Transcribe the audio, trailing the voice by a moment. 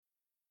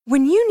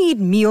When you need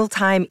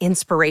mealtime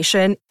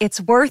inspiration,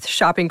 it's worth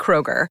shopping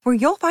Kroger, where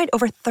you'll find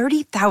over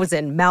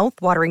 30,000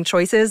 mouth-watering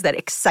choices that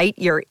excite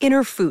your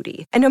inner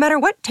foodie. And no matter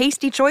what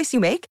tasty choice you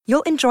make,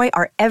 you'll enjoy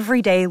our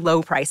everyday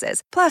low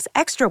prices, plus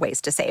extra ways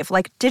to save,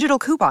 like digital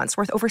coupons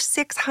worth over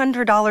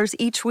 $600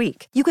 each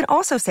week. You can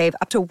also save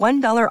up to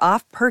 $1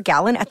 off per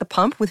gallon at the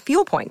pump with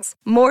fuel points.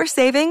 More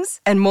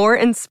savings and more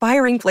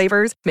inspiring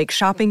flavors make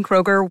shopping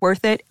Kroger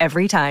worth it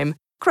every time.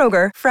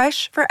 Kroger,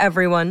 fresh for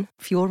everyone.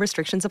 Fuel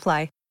restrictions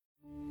apply.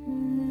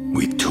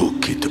 We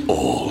took it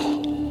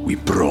all. We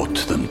brought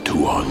them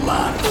to our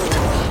land.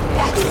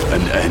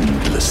 An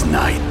endless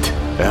night,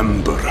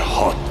 ember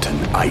hot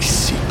and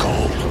icy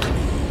cold.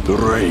 The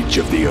rage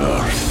of the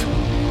earth.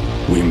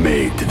 We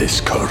made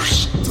this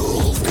curse.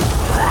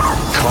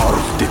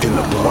 Carved it in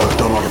the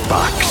blood on our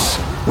backs.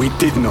 We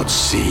did not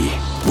see.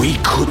 We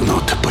could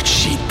not, but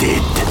she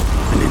did.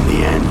 And in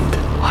the end...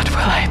 What will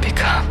I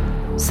become?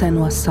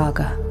 Senua's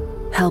Saga.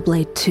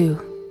 Hellblade 2.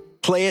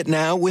 Play it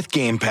now with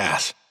Game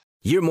Pass.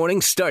 Your morning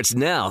starts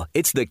now.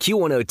 It's the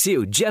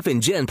Q102 Jeff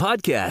and Jen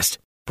podcast.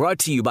 Brought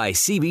to you by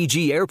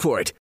CBG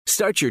Airport.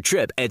 Start your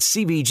trip at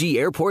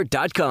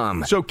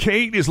CBGAirport.com. So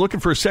Kate is looking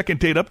for a second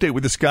date update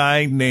with this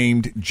guy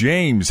named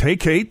James. Hey,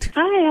 Kate.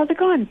 Hi, how's it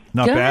going?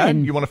 Not Good. bad.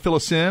 You want to fill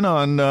us in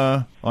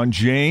on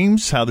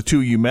James, how the two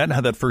of you met, and how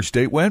that first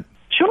date went?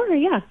 Sure,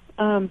 yeah.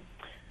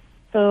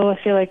 So I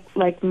feel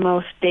like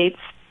most dates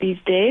these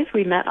days,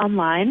 we met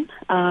online,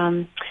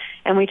 and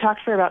we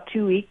talked for about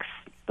 2 weeks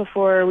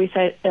before we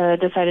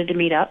decided to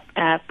meet up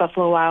at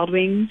Buffalo Wild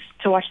Wings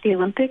to watch the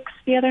Olympics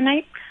the other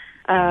night.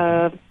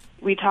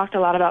 We talked a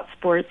lot about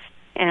sports,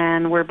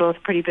 and we're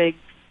both pretty big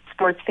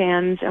sports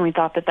fans, and we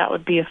thought that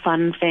would be a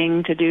fun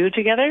thing to do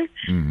together.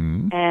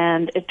 Mm-hmm.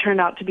 And it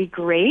turned out to be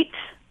great.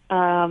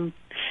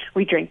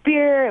 We drank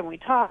beer, and we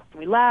talked, and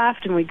we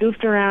laughed, and we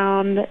goofed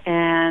around,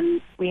 and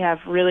we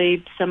have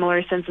really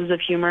similar senses of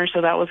humor,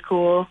 so that was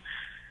cool.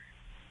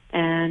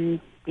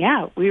 And,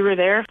 yeah, we were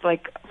there for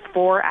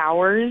 4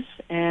 hours,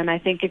 and I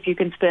think if you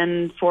can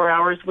spend 4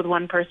 hours with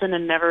one person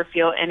and never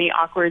feel any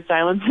awkward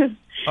silences,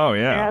 oh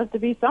yeah, there has to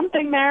be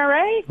something there,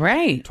 right?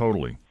 Right.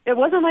 Totally. It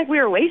wasn't like we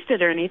were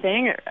wasted or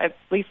anything. At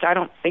least I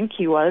don't think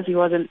he was. He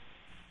wasn't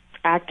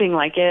acting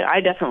like it.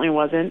 I definitely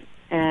wasn't.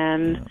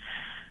 And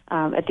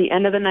at the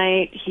end of the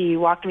night, he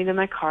walked me to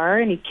my car,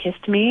 and he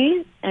kissed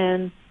me,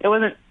 and it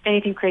wasn't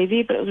anything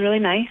crazy, but it was really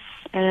nice,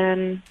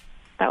 and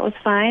that was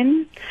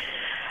fine.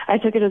 I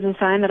took it as a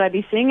sign that I'd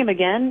be seeing him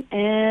again,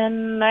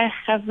 and I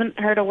haven't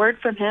heard a word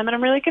from him, and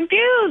I'm really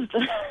confused.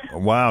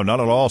 Wow, not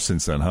at all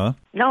since then, huh?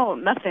 No,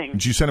 nothing.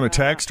 Did you send him a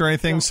text or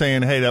anything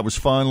saying, hey, that was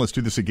fun, let's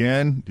do this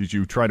again? Did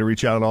you try to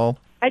reach out at all?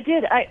 I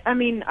did. I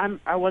mean,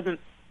 I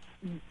wasn't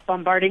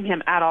bombarding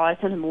him at all. I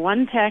sent him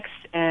one text,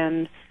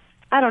 and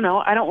I don't know.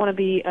 I don't want to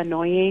be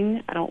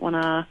annoying. I don't want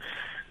to,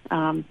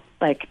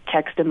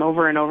 text him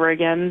over and over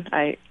again.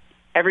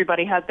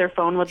 Everybody has their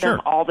phone with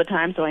them all the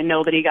time, so I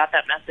know that he got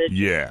that message.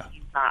 Yeah.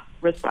 Not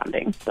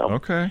responding. So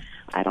okay.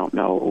 I don't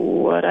know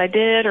what I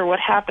did or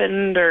what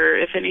happened or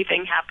if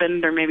anything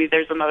happened or maybe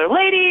there's another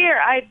lady or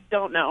I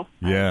don't know.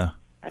 Yeah.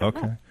 I don't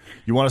know.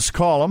 You want us to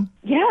call him?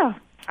 Yeah.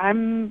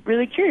 I'm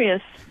really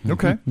curious.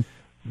 Okay.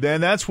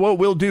 Then that's what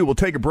we'll do. We'll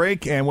take a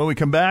break, and when we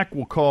come back,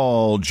 we'll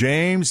call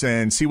James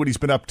and see what he's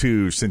been up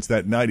to since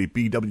that night at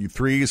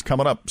BW3 is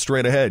coming up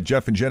straight ahead.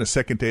 Jeff and Jenna's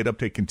second date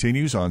update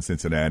continues on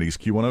Cincinnati's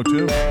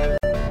Q102.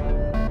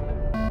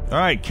 All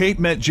right, Kate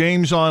met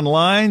James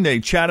online. They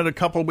chatted a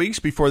couple of weeks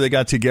before they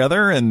got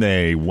together, and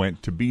they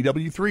went to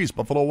BW3's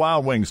Buffalo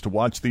Wild Wings to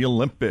watch the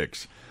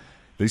Olympics.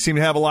 They seem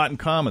to have a lot in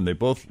common. They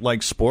both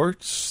like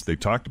sports. They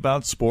talked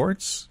about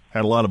sports,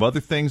 had a lot of other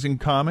things in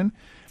common.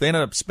 They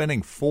ended up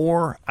spending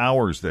 4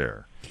 hours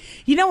there.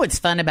 You know what's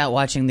fun about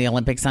watching the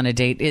Olympics on a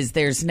date is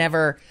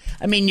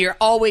you're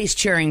always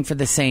cheering for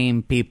the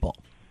same people.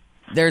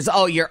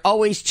 You're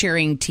always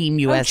cheering Team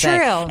USA. Oh,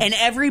 true. And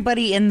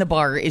everybody in the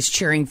bar is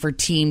cheering for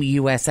Team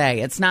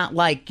USA. It's not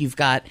like you've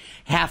got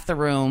half the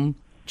room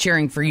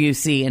cheering for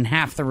UC and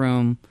half the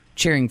room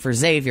cheering for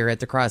Xavier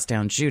at the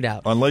Crosstown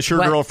Shootout. Unless your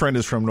girlfriend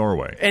is from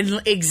Norway.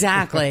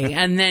 Exactly.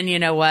 And then, you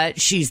know what?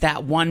 She's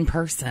that one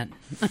person.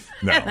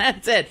 No.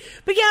 That's it.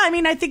 But yeah,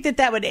 I think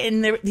that would,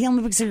 and the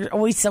Olympics are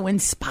always so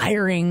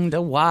inspiring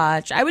to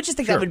watch. I would just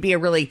think that would be a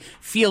really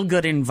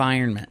feel-good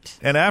environment.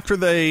 And after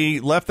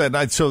they left that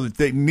night, so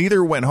they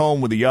neither went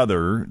home with the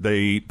other.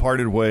 They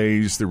parted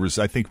ways. There was,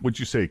 I think, what'd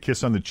you say, a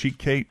kiss on the cheek,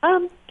 Kate?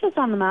 Just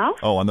on the mouth.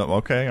 Oh, on the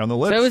lips.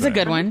 So it was then. a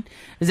good one.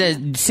 Was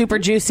it super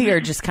juicy or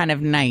just kind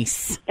of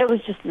nice? It was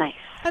just nice.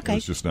 Okay. It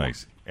was just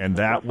nice. And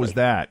that was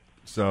that.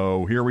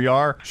 So here we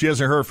are. She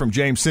hasn't heard from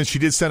James since. She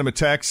did send him a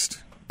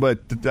text,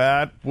 but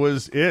that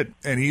was it.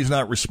 And he's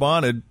not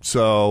responded.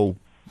 So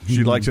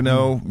she'd like to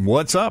know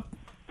what's up.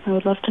 I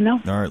would love to know.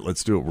 All right,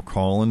 let's do it. We're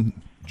calling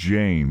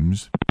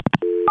James.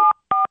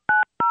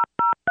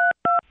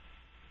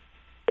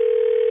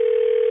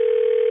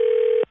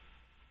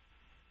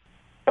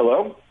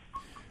 Hello?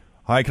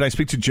 Hi, can I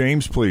speak to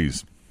James,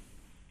 please?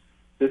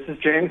 This is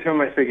James. Who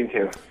am I speaking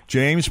to?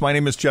 James, my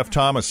name is Jeff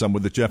Thomas. I'm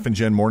with the Jeff and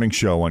Jen Morning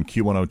Show on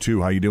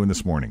Q102. How you doing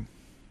this morning?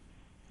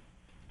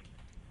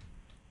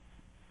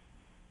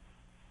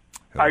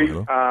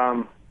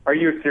 Are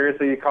you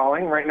seriously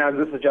calling right now?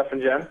 This is Jeff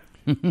and Jen.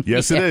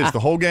 Yes, it is. The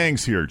whole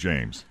gang's here,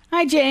 James.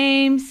 Hi,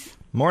 James.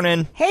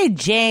 Morning. Hey,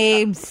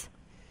 James.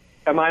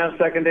 Am I on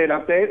second date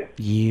update?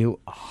 You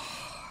are.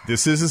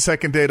 This is a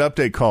second date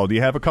update call. Do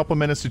you have a couple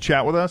minutes to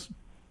chat with us?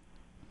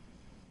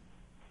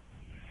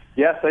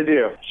 Yes, I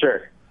do.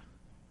 Sure.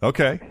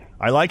 Okay.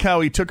 I like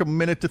how he took a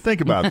minute to think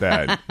about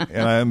that.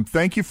 And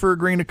thank you for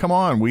agreeing to come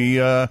on. We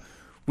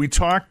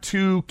talked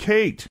to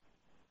Kate.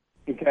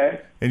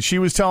 Okay. And she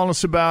was telling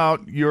us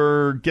about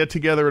your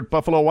get-together at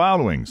Buffalo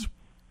Wild Wings.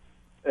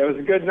 It was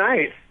a good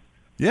night.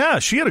 Yeah,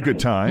 she had a good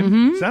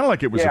time. Sounded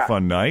like it was a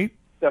fun night.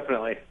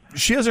 Definitely.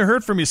 She hasn't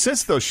heard from you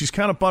since, though. She's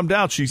kind of bummed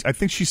out. I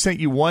think she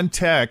sent you one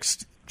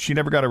text. She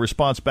never got a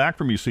response back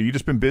from you. So you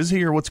just been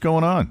busy, or what's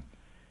going on?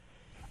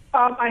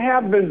 I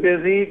have been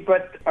busy,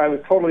 but I was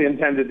totally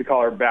intended to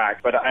call her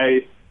back. But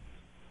I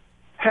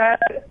had...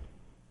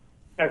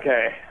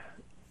 Okay.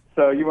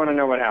 So you want to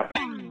know what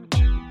happened?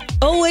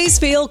 Always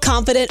feel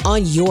confident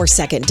on your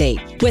second date.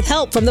 With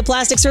help from the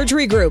Plastic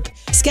Surgery Group.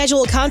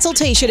 Schedule a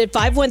consultation at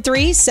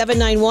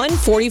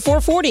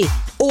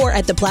 513-791-4440 or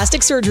at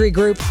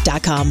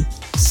theplasticsurgerygroup.com.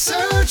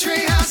 Surgery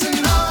has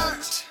an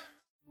art.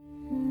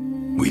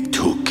 We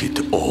took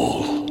it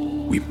all.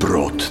 We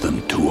brought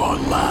them to our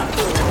land.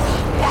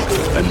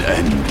 An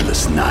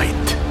endless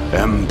night,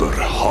 ember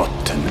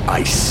hot and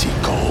icy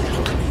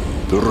cold.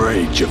 The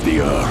rage of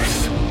the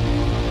earth.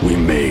 We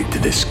made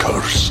this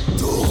curse.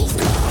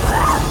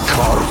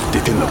 Carved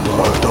it in the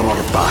blood on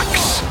our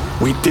backs.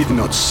 We did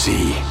not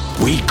see.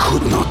 We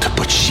could not,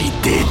 but she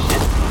did.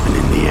 And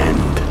in the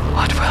end,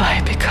 What will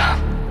I become?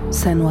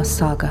 Senua's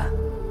Saga.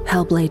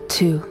 Hellblade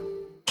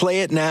 2.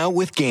 Play it now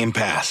with Game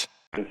Pass.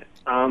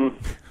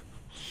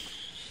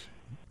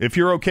 If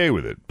you're okay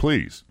with it,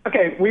 please.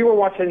 Okay, we were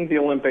watching the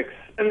Olympics,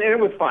 and it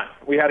was fun.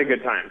 We had a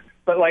good time.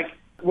 But,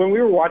 when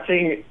we were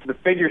watching the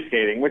figure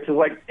skating, which is,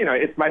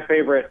 it's my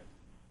favorite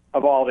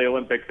of all the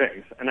Olympic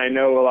things. And I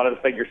know a lot of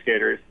the figure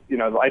skaters,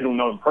 I don't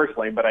know them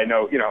personally, but I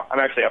know, I'm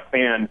actually a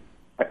fan.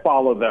 I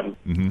follow them.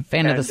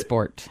 Fan of the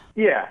sport.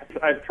 Yeah,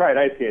 I've tried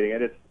ice skating,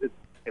 and it's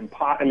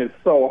impossible, and it's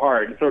so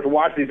hard. So to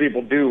watch these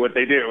people do what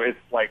they do, it's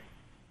like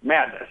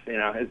madness,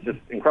 it's just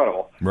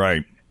incredible.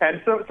 Right.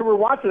 And so we're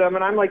watching them,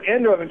 and I'm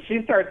into them, and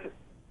she starts,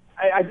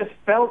 I just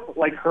felt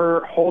like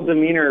her whole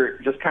demeanor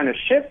just kind of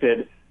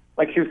shifted,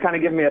 like she was kind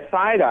of giving me a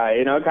side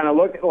eye, kind of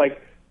look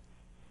like,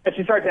 and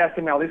she starts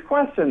asking me all these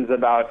questions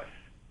about,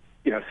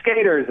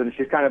 skaters, and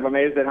she's kind of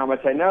amazed at how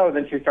much I know.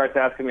 Then she starts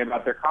asking me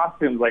about their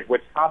costumes, like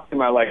which costume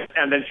I like.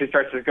 And then she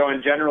starts just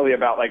going generally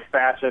about,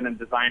 fashion and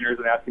designers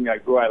and asking me,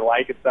 who I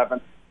like and stuff.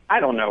 And I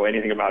don't know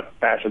anything about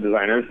fashion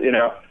designers,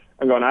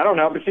 I'm going, I don't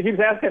know. But she keeps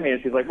asking me,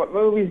 and she's like, what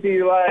movies do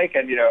you like?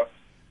 And,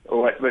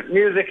 what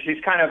music?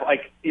 She's kind of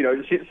like,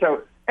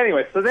 so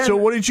anyway. So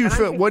what did you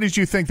what did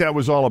you think that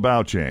was all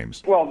about,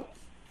 James? Well,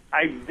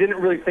 I didn't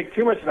really think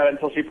too much about it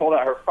until she pulled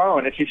out her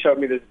phone and she showed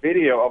me this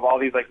video of all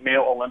these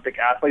male Olympic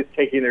athletes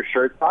taking their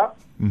shirts off.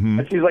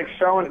 And she's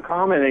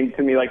commenting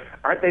to me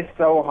aren't they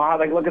so hot?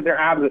 Look at their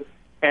abs.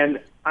 And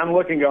I'm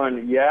looking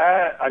going,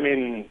 yeah, I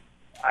mean,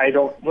 I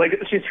don't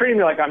she's treating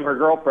me like I'm her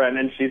girlfriend,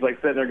 and she's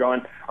sitting there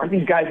going, aren't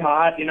these guys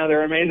hot?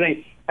 They're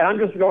amazing. And I'm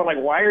just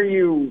going why are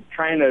you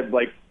trying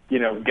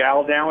to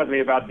gal down with me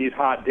about these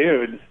hot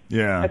dudes?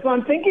 Yeah. And so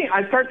I'm thinking,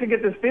 I start to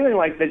get this feeling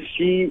that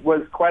she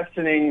was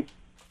questioning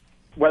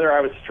whether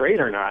I was straight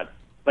or not.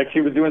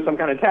 She was doing some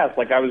kind of test.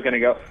 I was going to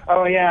go,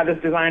 oh, yeah,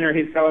 this designer,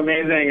 he's so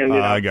amazing. And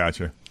I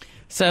gotcha.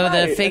 So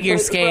the figure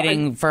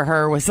skating for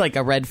her was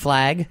a red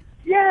flag?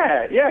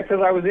 Yeah,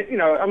 because I was,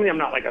 I'm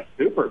not a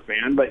super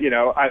fan, but,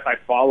 I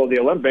follow the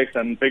Olympics,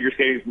 and figure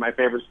skating is my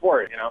favorite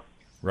sport,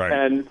 Right.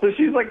 And so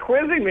she's,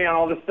 quizzing me on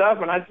all this stuff,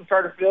 and I just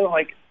started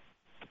feeling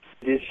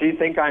does she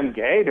think I'm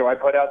gay? Do I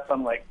put out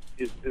some,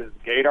 is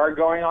gaydar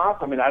going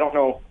off? I mean, I don't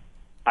know.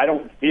 I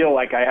don't feel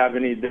like I have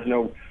any,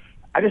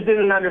 I just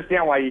didn't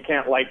understand why you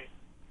can't,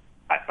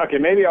 okay,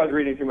 maybe I was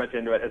reading too much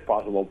into it. It's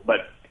possible.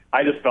 But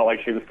I just felt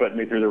like she was putting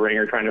me through the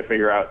ringer trying to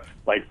figure out,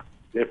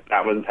 if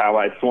that was how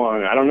I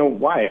swung. I don't know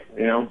why,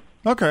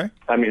 Okay.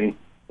 I mean,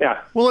 yeah.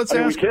 Well, let's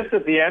ask. We kissed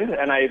at the end,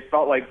 and I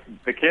felt like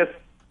the kiss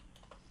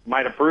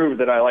might have proved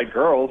that I like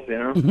girls,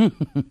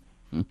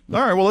 All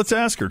right, well, let's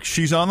ask her.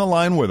 She's on the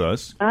line with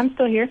us. I'm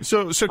still here.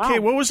 So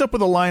Kate, what was up with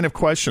the line of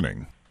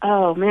questioning?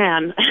 Oh,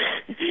 man.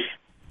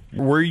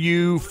 Were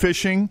you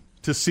fishing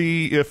to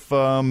see if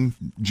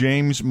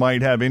James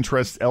might have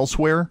interest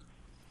elsewhere?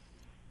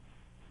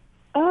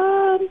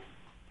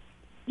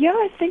 Yeah,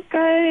 I think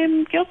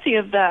I'm guilty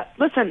of that.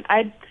 Listen,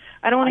 I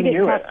don't want to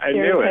get caught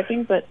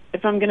stereotyping, but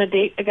if I'm going to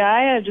date a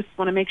guy, I just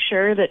want to make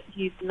sure that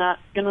he's not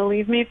going to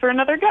leave me for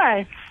another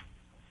guy.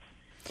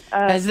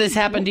 Has this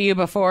happened to you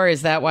before?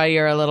 Is that why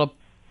you're a little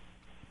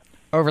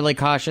overly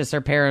cautious or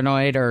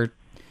paranoid or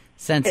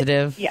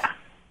sensitive? Yeah.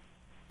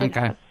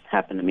 Okay. It's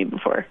happened to me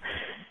before.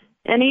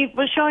 And he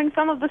was showing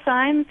some of the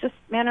signs, just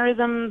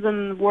mannerisms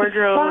and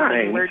wardrobe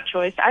and word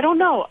choice. I don't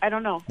know.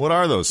 What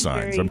are those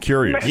signs? I'm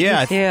curious.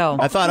 Yeah,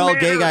 I thought all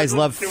gay guys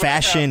love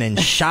fashion and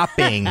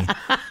shopping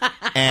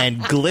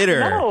and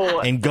glitter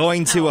and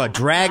going to a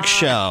drag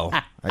show.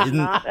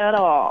 Not at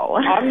all.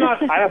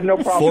 I have no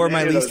problem Four with of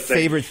my any of least those things.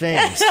 favorite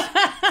things.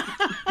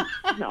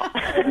 No.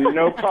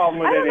 No problem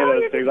with any of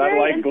those things. I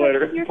like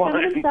glitter. You're Fine.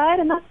 feminine side,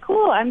 and that's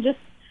cool. I'm just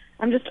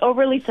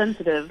overly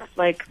sensitive.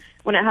 Like,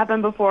 when it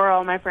happened before,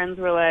 all my friends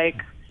were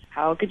like,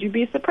 how could you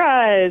be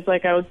surprised?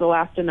 Like, I was the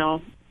last to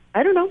know.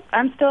 I don't know.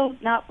 I'm still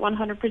not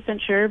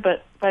 100% sure,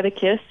 but by the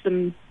kiss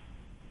and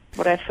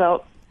what I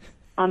felt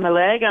on the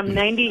leg, I'm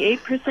 98%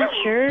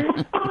 sure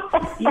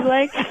you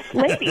like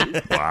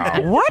ladies.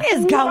 Wow. What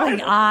is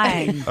going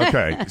on?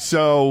 Okay,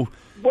 so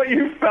What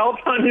you felt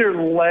on your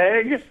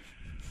leg?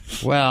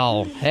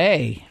 Well,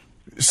 hey.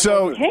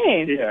 so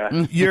Hey.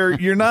 Yeah.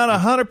 you're not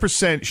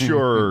 100%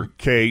 sure,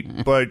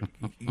 Kate, but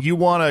you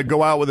want to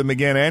go out with him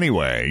again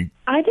anyway.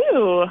 I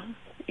do.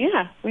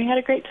 Yeah, we had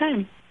a great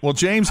time. Well,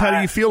 James, how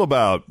do you feel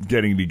about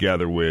getting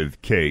together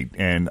with Kate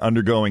and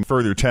undergoing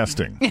further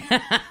testing?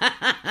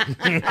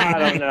 I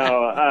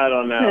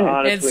don't know.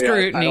 Honestly, It's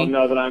scrutiny. I don't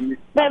know that I'm.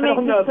 That I makes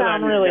don't you know that sound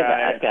I'm your really guy.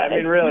 bad, guys. I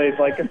mean, really, it's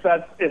like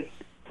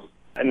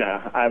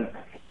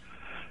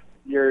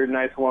you're a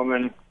nice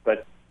woman,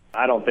 but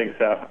I don't think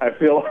so.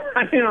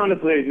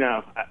 Honestly,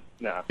 no.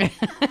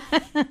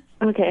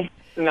 Okay.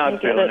 Not I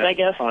get feeling it, I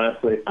guess.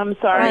 honestly. I'm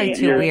sorry. Probably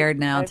too weird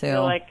now, I too.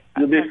 feel like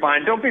You'll be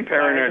fine. Don't be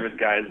paranoid with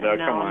guys, though.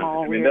 now Come I'm all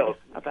on. I mean, weird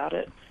about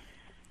it.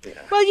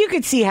 Well, you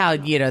could see how,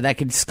 that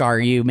could scar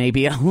you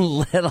maybe a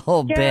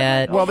little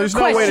bit. Well, there's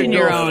no way to Question go.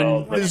 your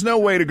own. There's no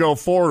way to go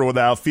forward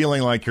without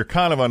feeling like you're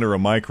kind of under a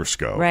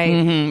microscope. Right.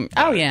 Mm-hmm.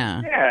 Oh,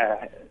 yeah.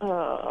 Yeah.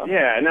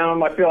 Yeah.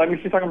 Now I feel like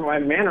she's talking about my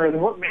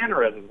mannerisms. What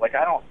mannerisms? Like,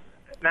 I don't.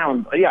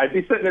 Now, I'd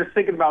be sitting there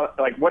thinking about,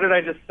 like, what did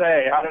I just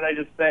say? How did I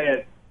just say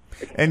it?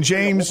 And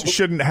James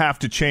shouldn't have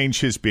to change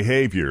his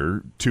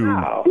behavior to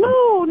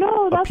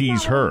No, that's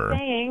appease not her. what I'm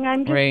saying.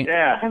 I'm just, Right.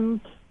 Yeah.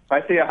 If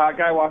I see a hot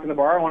guy walking the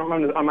bar,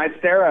 I might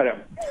stare at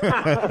him.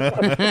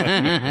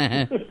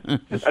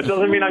 That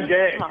doesn't mean I'm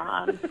gay. come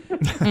on.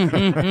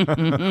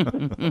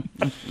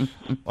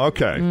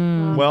 Okay.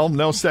 Well,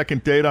 no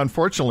second date,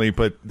 unfortunately,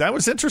 but that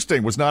was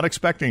interesting. Was not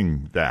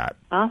expecting that.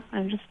 Well,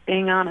 I'm just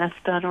being honest.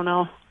 I don't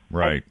know.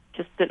 Right.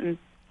 Just didn't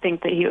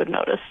think that he would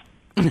notice.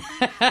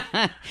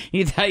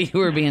 You thought you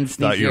were being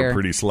sneaky. Thought you were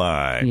pretty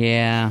sly.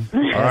 Yeah.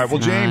 All right. Well,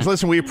 James,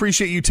 listen, we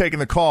appreciate you taking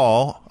the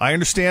call. I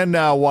understand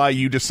now why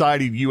you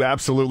decided you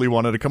absolutely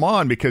wanted to come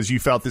on, because you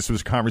felt this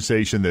was a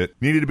conversation that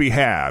needed to be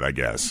had, I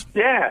guess.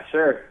 Yeah,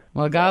 sure.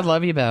 Well, God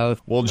love you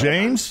both. Well,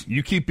 James,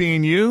 you keep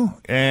being you,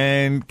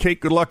 and Kate,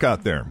 good luck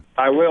out there.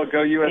 I will.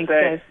 Go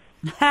USA.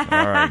 Thanks,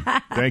 All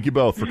right. Thank you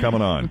both for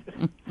coming on.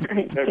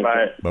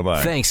 Bye.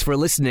 Bye-bye. Thanks for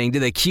listening to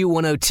the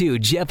Q102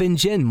 Jeff and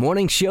Jen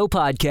Morning Show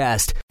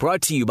podcast,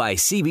 brought to you by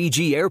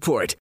CBG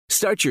Airport.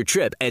 Start your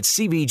trip at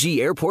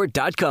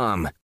CBGAirport.com.